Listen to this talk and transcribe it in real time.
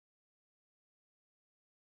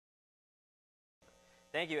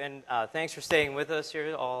Thank you, and thanks for staying with us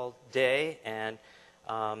here all day. And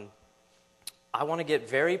I want to get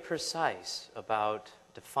very precise about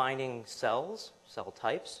defining cells, cell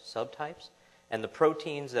types, subtypes, and the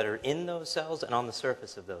proteins that are in those cells and on the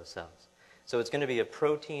surface of those cells. So it's going to be a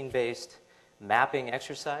protein-based mapping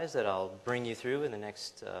exercise that I'll bring you through in the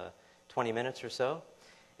next 20 minutes or so.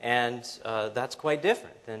 And that's quite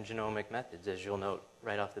different than genomic methods, as you'll note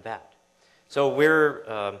right off the bat. So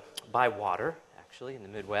we're by water, actually, in the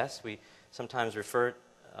Midwest. We sometimes refer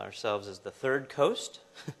ourselves as the third coast,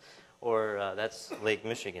 or that's Lake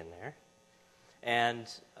Michigan there. And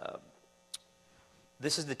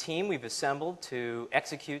this is the team we've assembled to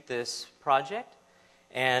execute this project.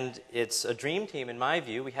 And it's a dream team, in my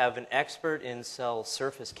view. We have an expert in cell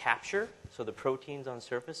surface capture, so the proteins on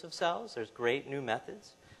surface of cells. There's great new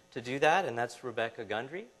methods to do that, and that's Rebecca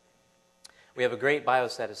Gundry. We have a great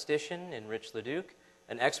biostatistician in Rich Leduc,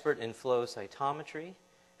 an expert in flow cytometry,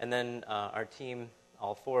 and then our team,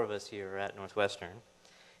 all four of us here at Northwestern.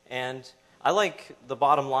 And I like the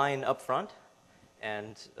bottom line up front,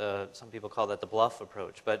 and some people call that the bluff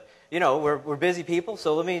approach. But, you know, we're busy people,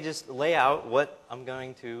 so let me just lay out what I'm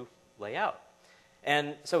going to lay out.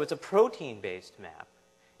 And so it's a protein-based map.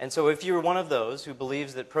 And so if you're one of those who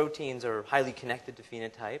believes that proteins are highly connected to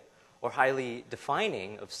phenotype or highly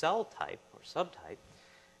defining of cell type or subtype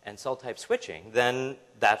and cell type switching, then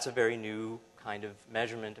that's a very new kind of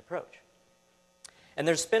measurement approach. And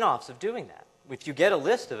there's spin-offs of doing that. If you get a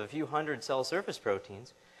list of a few hundred cell surface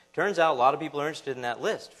proteins, turns out a lot of people are interested in that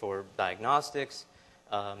list for diagnostics,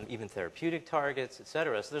 even therapeutic targets, et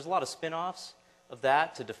cetera. So there's a lot of spin-offs of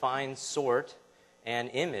that to define, sort, and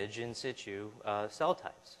image in situ cell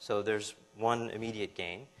types. So there's one immediate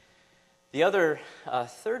gain. The other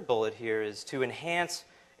third bullet here is to enhance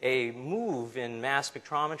a move in mass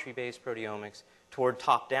spectrometry-based proteomics toward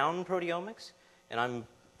top-down proteomics. And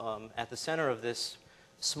I'm at the center of this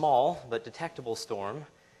small but detectable storm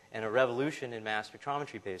and a revolution in mass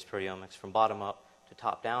spectrometry-based proteomics from bottom-up to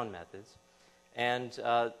top-down methods. And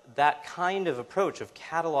that kind of approach of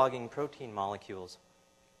cataloging protein molecules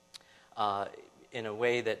in a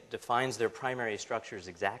way that defines their primary structures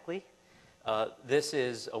exactly. This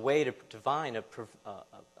is a way to define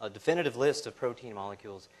a definitive list of protein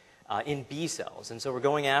molecules in B cells. And so we're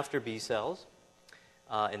going after B cells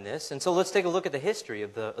in this. And so let's take a look at the history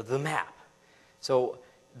of the map. So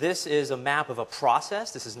this is a map of a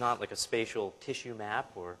process. This is not like a spatial tissue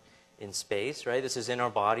map or in space, right? This is in our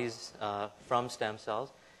bodies from stem cells.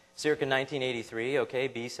 Circa 1983, okay,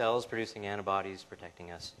 B cells producing antibodies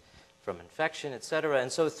protecting us from infection, et cetera.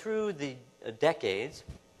 And so through the decades,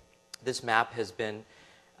 this map has been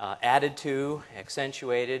added to,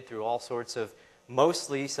 accentuated through all sorts of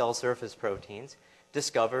mostly cell surface proteins,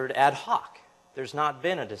 discovered ad hoc. There's not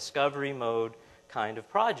been a discovery mode kind of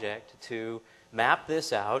project to map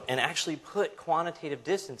this out and actually put quantitative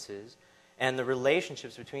distances and the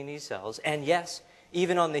relationships between these cells. And yes,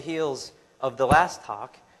 even on the heels of the last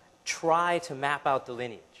talk, try to map out the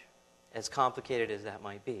lineage, as complicated as that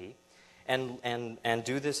might be. And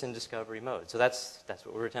do this in discovery mode. So that's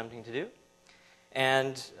what we're attempting to do.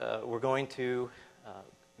 And we're going to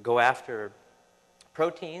go after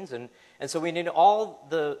proteins. And so we need all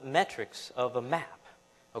the metrics of a map,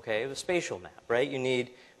 okay, of a spatial map, right?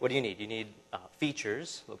 What do you need? You need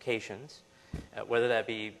features, locations, whether that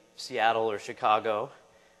be Seattle or Chicago,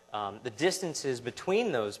 the distances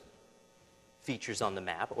between those features on the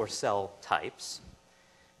map, or cell types,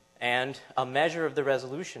 and a measure of the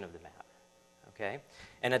resolution of the map. Okay?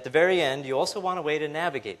 And at the very end, you also want a way to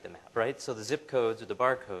navigate the map, right? So the zip codes or the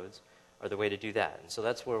barcodes are the way to do that. And so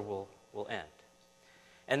that's where we'll end.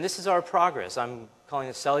 And this is our progress. I'm calling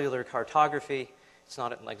it cellular cartography. It's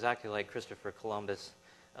not exactly like Christopher Columbus,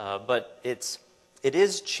 but it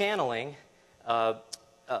is channeling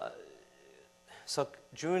Suk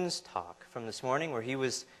Jun's talk from this morning, where he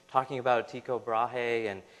was talking about Tycho Brahe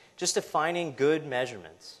and just defining good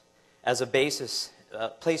measurements as a basis,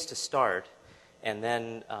 place to start, and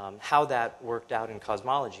then how that worked out in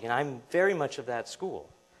cosmology. And I'm very much of that school.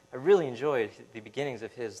 I really enjoyed the beginnings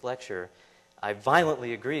of his lecture. I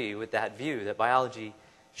violently agree with that view that biology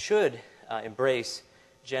should embrace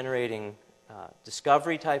generating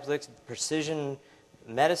discovery-type licks. Precision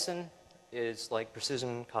medicine is like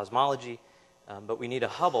precision cosmology, but we need a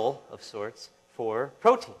Hubble of sorts for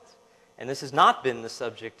proteins. And this has not been the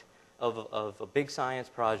subject of a big science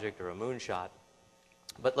project or a moonshot.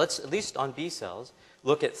 But let's, at least on B cells,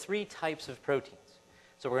 look at three types of proteins.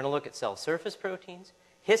 So we're going to look at cell surface proteins,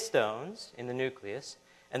 histones in the nucleus,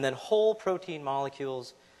 and then whole protein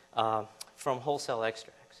molecules from whole cell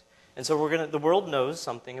extracts. And so the world knows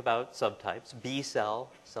something about subtypes, B cell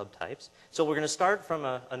subtypes. So we're going to start from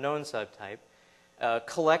a known subtype,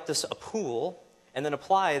 collect a pool, and then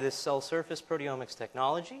apply this cell surface proteomics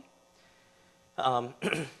technology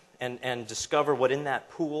and discover what in that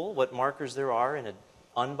pool, what markers there are in an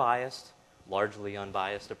unbiased, largely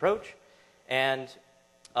unbiased approach, and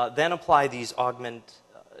then apply these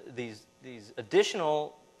these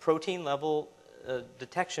additional protein-level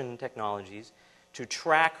detection technologies to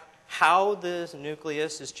track how the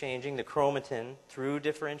nucleus is changing the chromatin through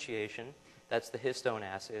differentiation. That's the histone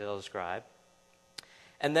assay that I'll describe.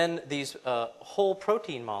 And then these whole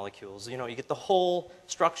protein molecules, you get the whole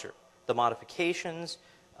structure, the modifications,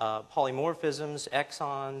 polymorphisms,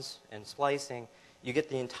 exons, and splicing. You get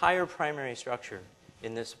the entire primary structure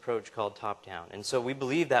in this approach called top-down. And so we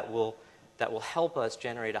believe that will help us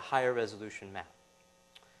generate a higher resolution map.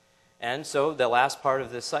 And so the last part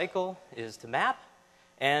of this cycle is to map.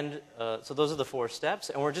 And so those are the 4 steps.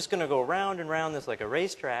 And we're just going to go round and round this like a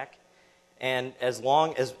racetrack, and as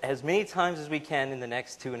many times as we can in the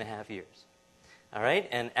next 2.5 years. All right?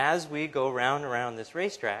 And as we go round and round this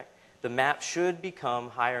racetrack, the map should become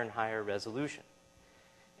higher and higher resolution.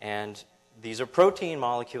 And these are protein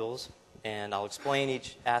molecules, and I'll explain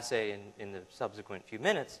each assay in the subsequent few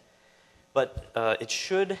minutes. But it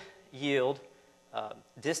should yield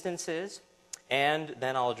distances, and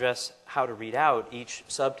then I'll address how to read out each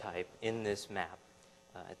subtype in this map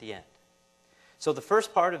at the end. So the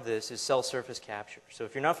first part of this is cell surface capture. So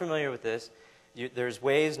if you're not familiar with this, there's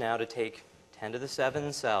ways now to take 10 to the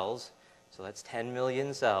 7 cells. So that's 10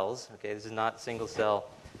 million cells. Okay, this is not single cell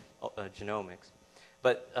genomics.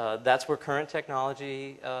 But that's where current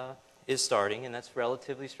technology is starting, and that's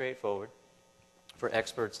relatively straightforward for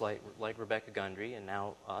experts like Rebecca Gundry and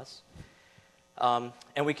now us.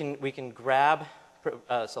 And we can grab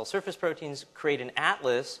cell surface proteins, create an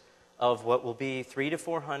atlas of what will be 300 to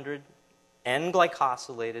 400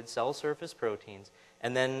 N-glycosylated cell surface proteins,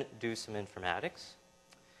 and then do some informatics.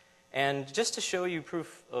 And just to show you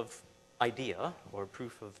proof of idea, or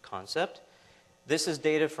proof of concept, this is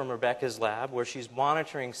data from Rebecca's lab where she's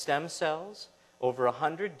monitoring stem cells over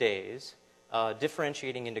 100 days,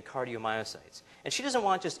 differentiating into cardiomyocytes. And she doesn't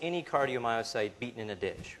want just any cardiomyocyte beaten in a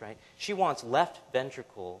dish, right? She wants left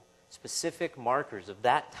ventricle specific markers of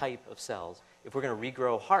that type of cells. If we're going to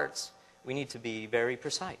regrow hearts, we need to be very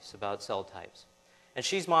precise about cell types. And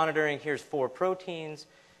she's monitoring, here's 4 proteins.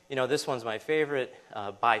 This one's my favorite,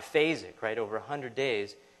 biphasic, right? Over 100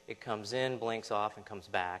 days, it comes in, blinks off, and comes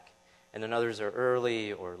back. And then others are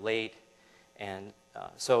early or late. And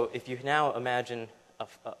so if you now imagine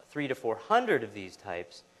 300 to 400 of these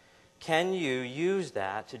types, can you use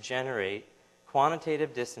that to generate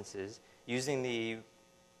quantitative distances using the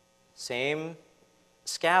same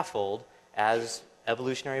scaffold as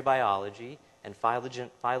evolutionary biology and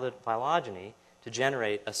phylogeny to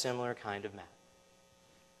generate a similar kind of map?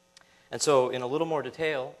 And so in a little more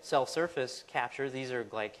detail, cell surface capture, these are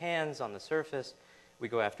glycans on the surface. We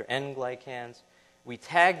go after N-glycans. We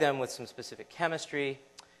tag them with some specific chemistry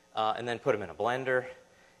and then put them in a blender,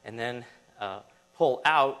 and then pull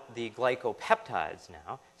out the glycopeptides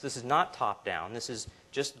now. So this is not top-down. This is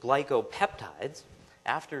just glycopeptides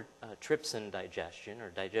after trypsin digestion, or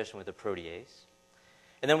digestion with a protease.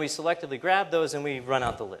 And then we selectively grab those and we run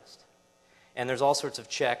out the list. And there's all sorts of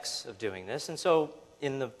checks of doing this. And so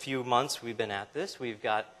in the few months we've been at this, we've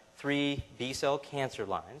got 3 B-cell cancer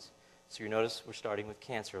lines. So you notice we're starting with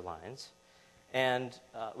cancer lines. And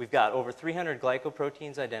we've got over 300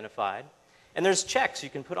 glycoproteins identified. And there's checks you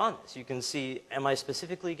can put on this. You can see, am I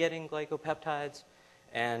specifically getting glycopeptides?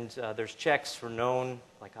 And there's checks for known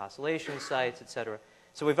glycosylation sites, et cetera.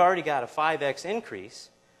 So we've already got a 5x increase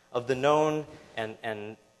of the known,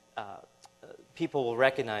 and people will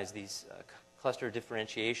recognize these cluster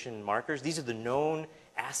differentiation markers. These are the known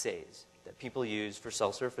assays that people use for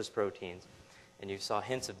cell surface proteins. And you saw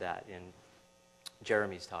hints of that in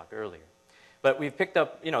Jeremy's talk earlier. But we've picked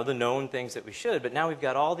up, the known things that we should, but now we've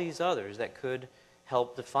got all these others that could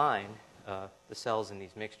help define the cells in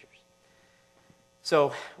these mixtures.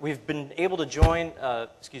 So we've been able to join,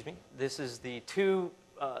 this is the 2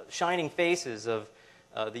 shining faces of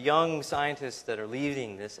the young scientists that are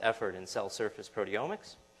leading this effort in cell surface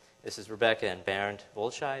proteomics. This is Rebecca and Bernd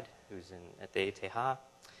Wolscheid, who's at the ETH.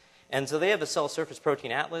 And so they have a cell surface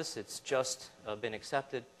protein atlas. It's just been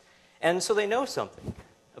accepted. And so they know something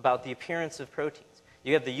about the appearance of proteins.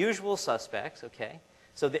 You have the usual suspects, okay?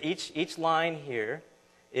 So each line here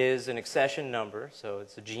is an accession number. So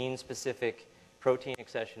it's a gene-specific protein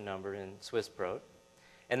accession number in Swiss prot.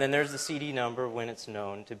 And then there's the CD number when it's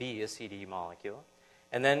known to be a CD molecule.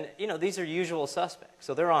 And then, these are usual suspects.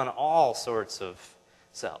 So they're on all sorts of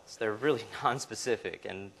cells. They're really nonspecific.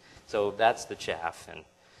 And so that's the chaff. And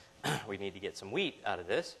we need to get some wheat out of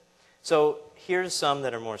this. So here's some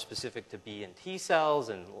that are more specific to B and T cells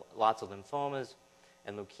and lots of lymphomas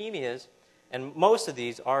and leukemias. And most of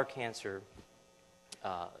these are cancer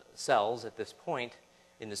cells at this point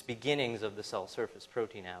in this beginnings of the cell surface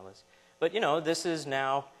protein atlas. But, this is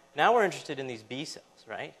now we're interested in these B cells,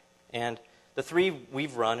 right? And the 3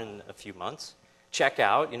 we've run in a few months check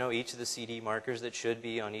out, each of the CD markers that should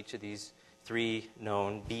be on each of these 3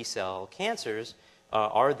 known B cell cancers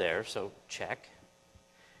are there, so check.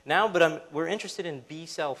 Now, but we're interested in B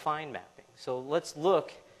cell fine mapping. So let's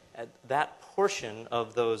look at that portion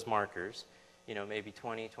of those markers, maybe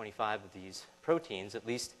 20, 25 of these proteins. At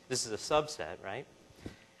least this is a subset, right?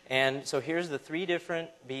 And so here's the 8 different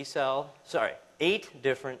B cell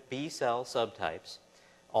subtypes.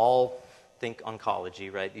 All think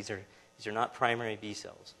oncology, right? These are not primary B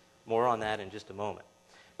cells. More on that in just a moment.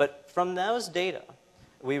 But from those data,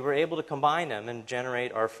 we were able to combine them and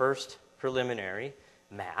generate our first preliminary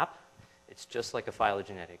map. It's just like a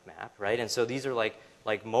phylogenetic map, right? And so these are like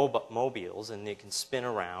mobiles, and they can spin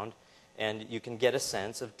around, and you can get a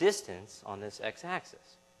sense of distance on this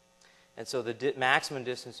x-axis. And so the maximum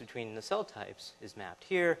distance between the cell types is mapped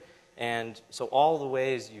here. And so all the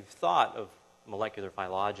ways you've thought of molecular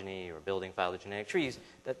phylogeny or building phylogenetic trees,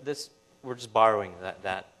 we're just borrowing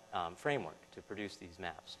that framework to produce these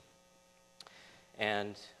maps.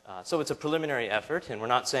 And so it's a preliminary effort, and we're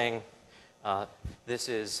not saying this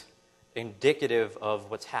is indicative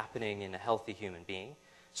of what's happening in a healthy human being.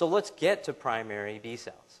 So let's get to primary B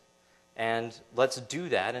cells. And let's do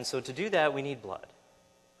that. And so to do that, we need blood,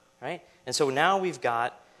 right? And so now we've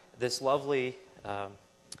got this lovely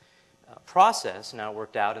process now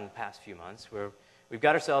worked out in the past few months where we've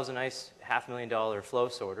got ourselves a nice $500,000 flow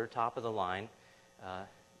sorter, top of the line,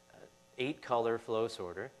 8-color flow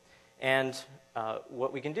sorter. And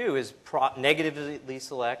what we can do is negatively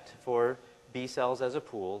select for B cells as a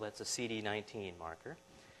pool. That's a CD19 marker.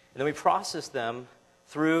 And then we process them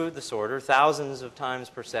through the sorter thousands of times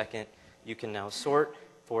per second. You can now sort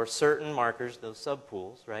for certain markers, those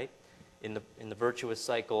subpools, right, in the virtuous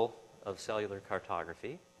cycle of cellular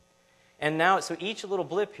cartography. And now, so each little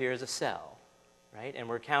blip here is a cell, right? And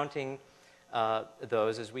we're counting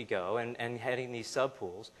those as we go and heading these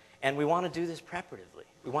subpools. And we want to do this preparatively.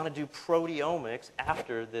 We want to do proteomics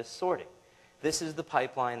after this sorting. This is the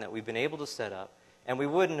pipeline that we've been able to set up, and we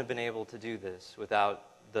wouldn't have been able to do this without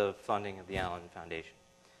the funding of the Allen Foundation.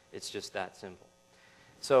 It's just that simple.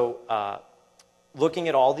 So looking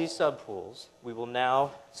at all these subpools, we will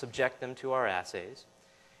now subject them to our assays.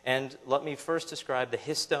 And let me first describe the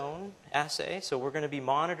histone assay. So we're going to be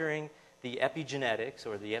monitoring the epigenetics,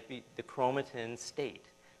 or the chromatin state,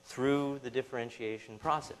 through the differentiation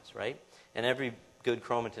process, right? And every good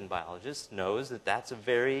chromatin biologist knows that that's a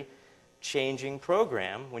very changing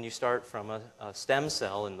program when you start from a stem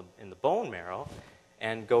cell in the bone marrow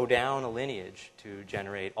and go down a lineage to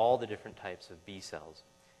generate all the different types of B cells,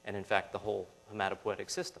 and in fact the whole hematopoietic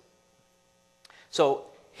system. So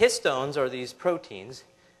histones are these proteins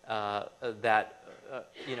that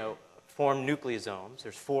form nucleosomes.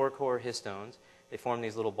 There's 4 core histones. They form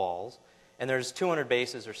these little balls. And there's 200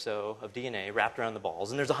 bases or so of DNA wrapped around the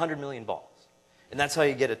balls. And there's 100 million balls. And that's how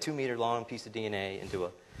you get a 2-meter long piece of DNA into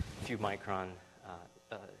a few micron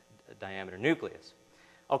diameter nucleus.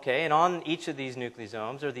 Okay, and on each of these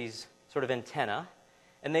nucleosomes are these sort of antennae,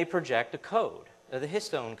 and they project a code, the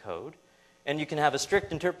histone code. And you can have a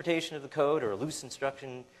strict interpretation of the code or a loose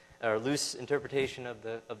instruction or loose interpretation of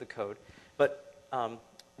the code. But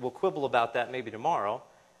we'll quibble about that maybe tomorrow.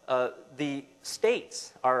 The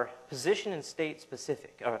states are position and state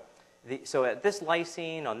specific. So at this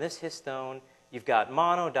lysine, on this histone, you've got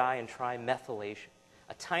mono, di, and trimethylation.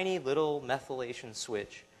 A tiny little methylation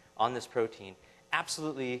switch on this protein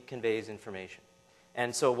absolutely conveys information.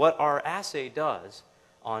 And so what our assay does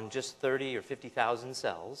on just 30 or 50,000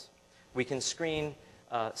 cells, we can screen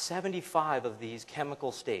 75 of these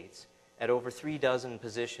chemical states at over 3 dozen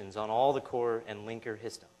positions on all the core and linker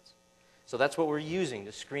histones. So that's what we're using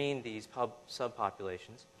to screen these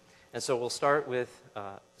subpopulations. And so we'll start with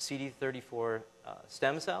CD34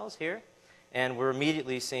 stem cells here, and we're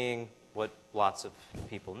immediately seeing what lots of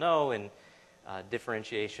people know in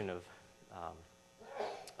differentiation of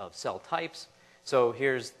cell types. So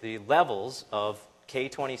here's the levels of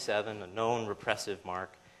K27, a known repressive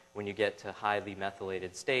mark when you get to highly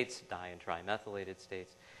methylated states, di and trimethylated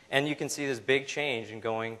states. And you can see this big change in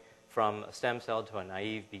going from a stem cell to a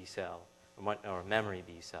naive B cell or a memory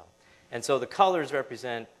B cell. And so the colors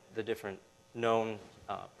represent the different known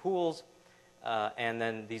pools, and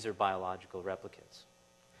then these are biological replicates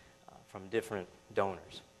from different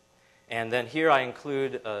donors. And then here I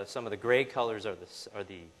include some of the gray colors are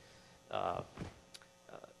the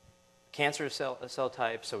cancer cell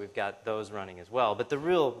types, so we've got those running as well. But the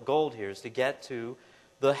real goal here is to get to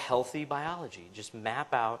the healthy biology, just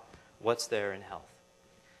map out what's there in health.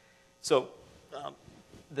 So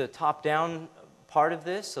the top-down part of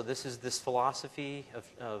this, so this is this philosophy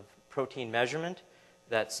of protein measurement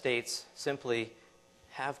that states simply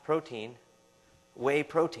have protein, weigh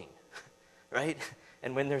protein, right?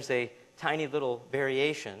 And when there's a tiny little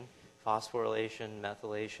variation, phosphorylation,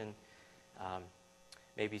 methylation,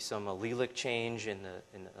 maybe some allelic change in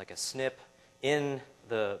like a SNP in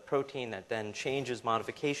the protein that then changes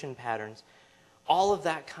modification patterns, all of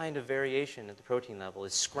that kind of variation at the protein level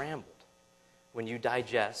is scrambled when you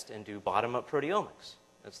digest and do bottom-up proteomics.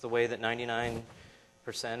 That's the way that 99%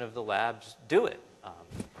 of the labs do it.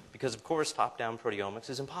 Because, of course, top-down proteomics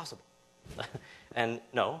is impossible. And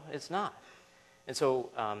no, it's not. And so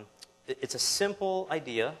it's a simple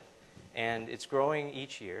idea, and it's growing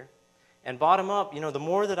each year. And bottom-up, the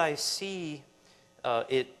more that I see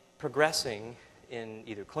it progressing in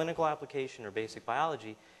either clinical application or basic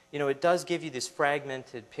biology, it does give you this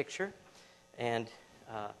fragmented picture, and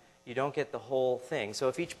you don't get the whole thing. So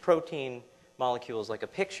if each protein molecule is like a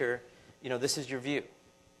picture, this is your view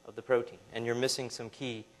of the protein, and you're missing some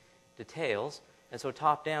key details. And so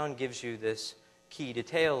top-down gives you this key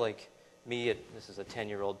detail, like me. This is a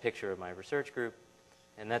 10-year-old picture of my research group,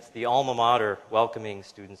 and that's the alma mater welcoming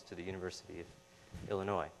students to the University of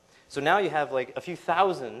Illinois. So now you have like a few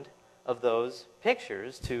thousand of those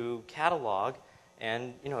pictures to catalog,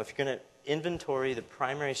 and if you're going to inventory the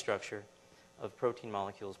primary structure of protein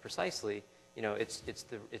molecules precisely, it's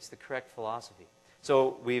the correct philosophy.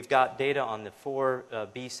 So we've got data on the 4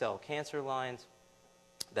 B-cell cancer lines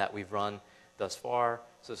that we've run thus far.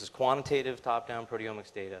 So this is quantitative top-down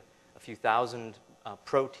proteomics data, a few thousand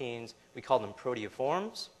proteins. We call them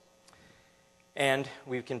proteoforms. And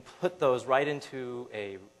we can put those right into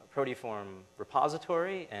a proteoform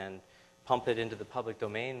repository and pump it into the public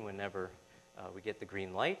domain whenever we get the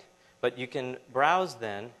green light. But you can browse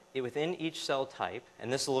then within each cell type,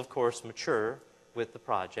 and this will, of course, mature with the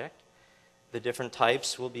project. The different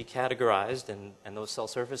types will be categorized and those cell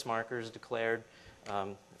surface markers declared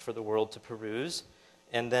for the world to peruse.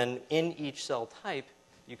 And then in each cell type,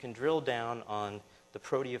 you can drill down on the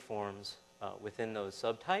proteoforms within those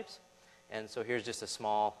subtypes. And so here's just a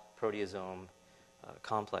small proteasome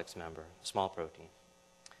complex member, small protein,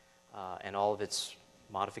 and all of its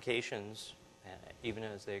modifications, even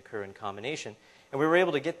as they occur in combination. And we were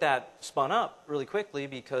able to get that spun up really quickly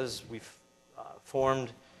because we've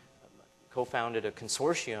co-founded a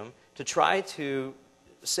consortium to try to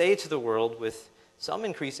say to the world with some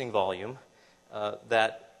increasing volume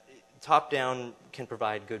that top-down can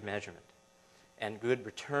provide good measurement and good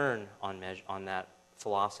return on that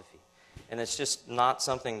philosophy. And it's just not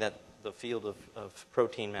something that the field of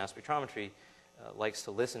protein mass spectrometry likes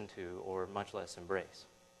to listen to or much less embrace.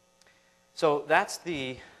 So that's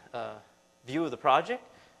the view of the project,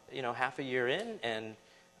 half a year in. And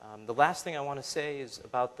the last thing I want to say is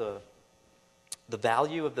about the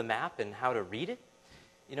value of the map and how to read it.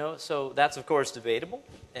 So that's, of course, debatable.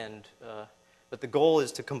 But the goal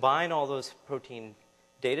is to combine all those protein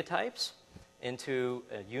data types into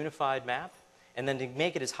a unified map, and then to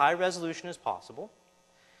make it as high resolution as possible.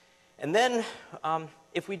 And then,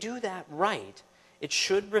 if we do that right, it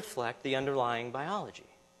should reflect the underlying biology,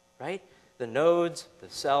 right? The nodes, the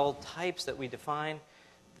cell types that we define,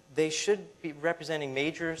 they should be representing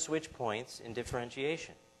major switch points in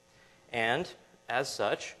differentiation. And as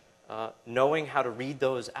such, knowing how to read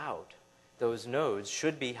those out, those nodes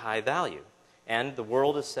should be high value. And the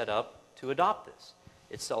world is set up to adopt this.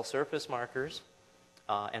 It's cell surface markers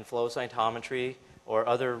and flow cytometry or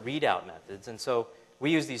other readout methods. And so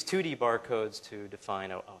we use these 2D barcodes to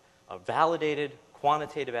define a validated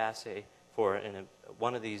quantitative assay for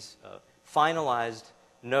one of these finalized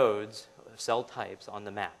nodes, cell types on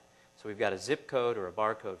the map. So we've got a zip code or a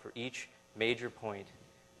barcode for each major point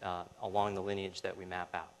along the lineage that we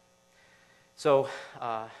map out. So,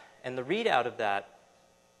 and the readout of that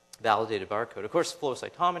validated barcode, of course, flow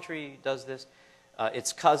cytometry does this.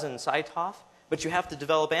 It's cousin CyTOF, but you have to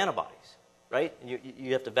develop antibodies, right?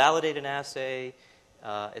 You have to validate an assay,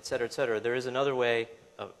 et cetera, et cetera. There is another way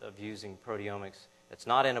of using proteomics that's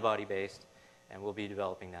not antibody-based, and we'll be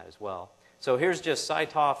developing that as well. So here's just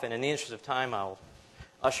CyTOF, and in the interest of time, I'll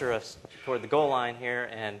usher us toward the goal line here.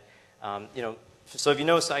 And so if you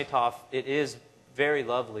know CyTOF, it is very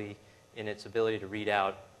lovely in its ability to read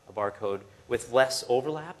out a barcode with less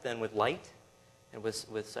overlap than with light and with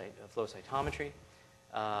flow cytometry.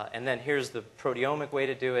 And then here's the proteomic way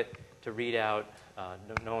to do it, to read out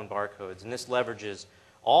known barcodes. And this leverages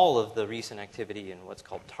all of the recent activity in what's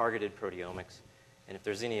called targeted proteomics. And if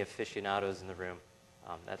there's any aficionados in the room,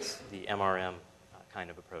 that's the MRM kind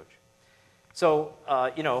of approach. So,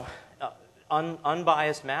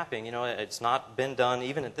 unbiased mapping, it's not been done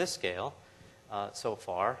even at this scale so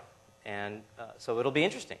far. And so it'll be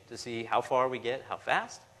interesting to see how far we get, how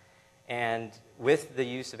fast. And with the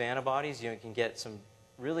use of antibodies, you can get some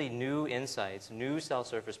really new insights, new cell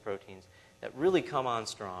surface proteins that really come on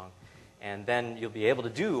strong. And then you'll be able to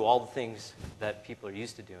do all the things that people are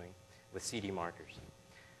used to doing with CD markers.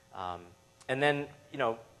 And then,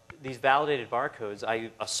 these validated barcodes, I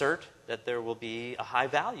assert that there will be a high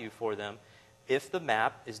value for them if the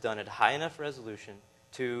map is done at high enough resolution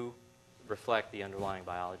to reflect the underlying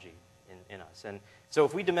biology in us. And so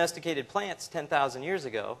if we domesticated plants 10,000 years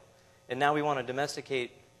ago, and now we want to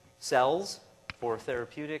domesticate cells for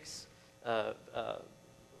therapeutics,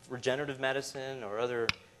 regenerative medicine, or other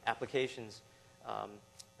applications,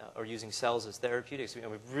 or using cells as therapeutics,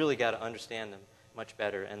 we've really got to understand them much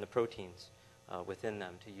better, and the proteins within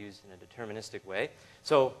them to use in a deterministic way.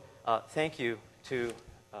 So thank you to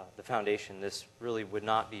the foundation. This really would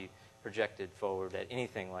not be projected forward at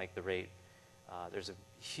anything like the rate. There's a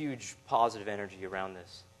huge positive energy around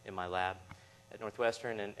this in my lab at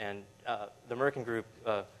Northwestern, and the Merkin group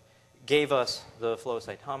gave us the flow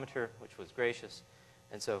cytometer, which was gracious.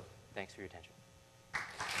 And so thanks for your attention.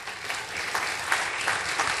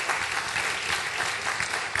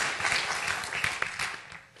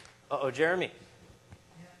 Uh-oh, Jeremy.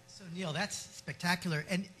 Yeah, so Neil, that's spectacular.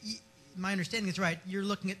 And my understanding is right. You're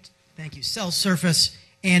looking at, thank you, cell surface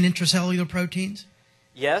and intracellular proteins?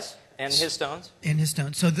 Yes, and histones. And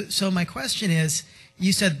histones. So my question is,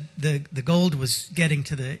 you said the gold was getting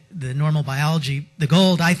to the normal biology. The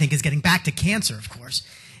gold, I think, is getting back to cancer, of course.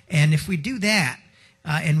 And if we do that,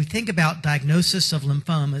 and we think about diagnosis of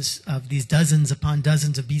lymphomas, of these dozens upon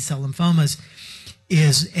dozens of B-cell lymphomas,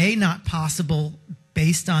 is A, not possible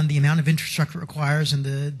based on the amount of infrastructure it requires in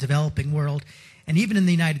the developing world. And even in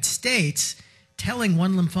the United States, telling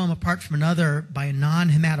one lymphoma apart from another by a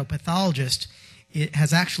non-hematopathologist, it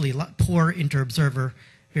has actually poor inter-observer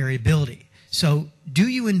variability. So do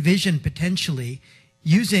you envision potentially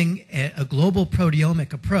using a global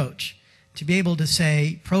proteomic approach to be able to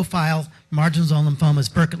say, profile marginal zone lymphomas,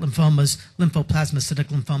 Burkitt lymphomas, lymphoplasmacytic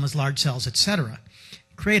lymphomas, large cells, etc.,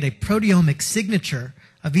 create a proteomic signature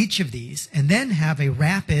of each of these, and then have a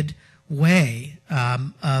rapid way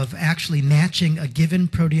of actually matching a given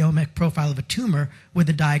proteomic profile of a tumor with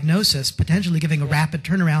a diagnosis, potentially giving a rapid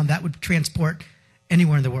turnaround that would transport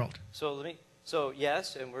anywhere in the world? So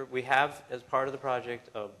yes, and we have, as part of the project,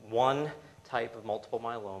 one type of multiple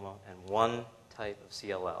myeloma and one type of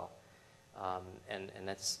CLL. And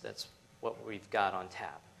that's what we've got on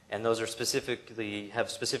tap. And those are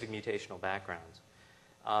have specific mutational backgrounds.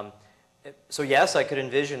 So yes, I could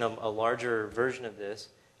envision a larger version of this,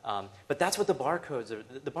 but that's what the barcodes are.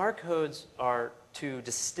 The barcodes are to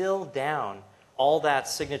distill down all that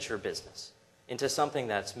signature business into something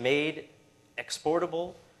that's made,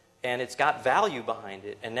 exportable, and it's got value behind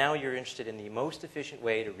it, and now you're interested in the most efficient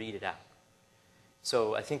way to read it out.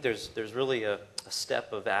 So I think there's really a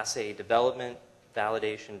step of assay development,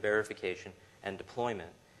 validation, verification, and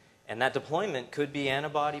deployment. And that deployment could be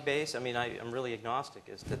antibody-based. I mean, I'm really agnostic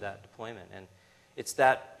as to that deployment. And it's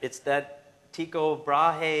that Tycho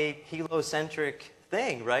Brahe heliocentric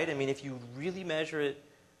thing, right? I mean, if you really measure it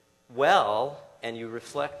well and you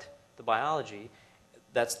reflect the biology,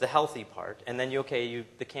 that's the healthy part. And then,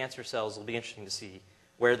 the cancer cells will be interesting to see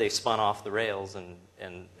where they spun off the rails and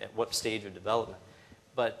at what stage of development.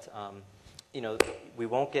 But, we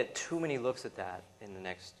won't get too many looks at that in the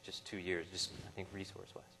next just 2 years, I think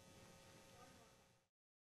resource-wise.